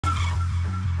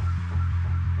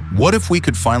What if we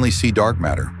could finally see dark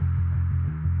matter?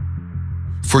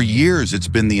 For years, it's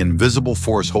been the invisible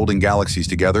force holding galaxies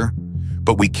together,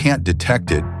 but we can't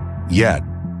detect it yet.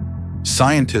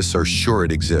 Scientists are sure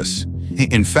it exists.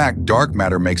 In fact, dark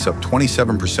matter makes up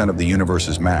 27% of the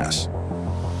universe's mass.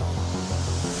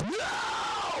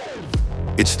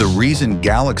 It's the reason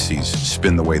galaxies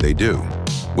spin the way they do.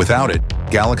 Without it,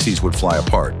 galaxies would fly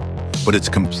apart, but it's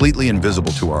completely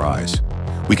invisible to our eyes.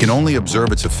 We can only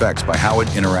observe its effects by how it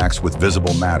interacts with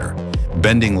visible matter,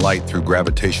 bending light through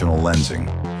gravitational lensing.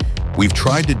 We've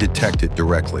tried to detect it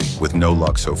directly, with no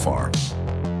luck so far.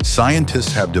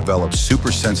 Scientists have developed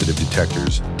super-sensitive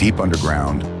detectors deep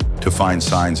underground to find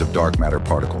signs of dark matter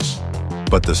particles,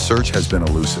 but the search has been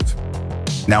elusive.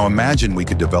 Now imagine we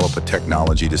could develop a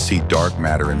technology to see dark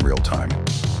matter in real time.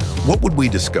 What would we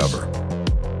discover?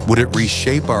 Would it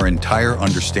reshape our entire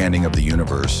understanding of the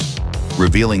universe,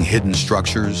 revealing hidden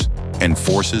structures and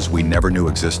forces we never knew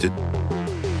existed?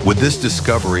 Would this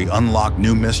discovery unlock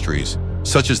new mysteries,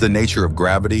 such as the nature of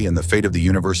gravity and the fate of the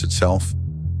universe itself?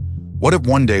 What if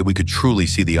one day we could truly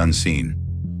see the unseen?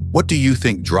 What do you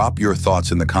think? Drop your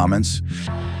thoughts in the comments.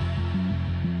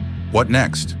 What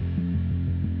next?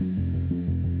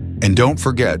 And don't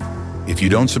forget, if you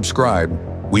don't subscribe,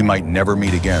 we might never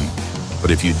meet again.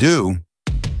 But if you do,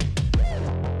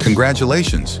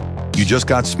 congratulations, you just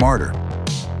got smarter.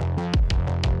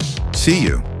 See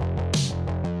you.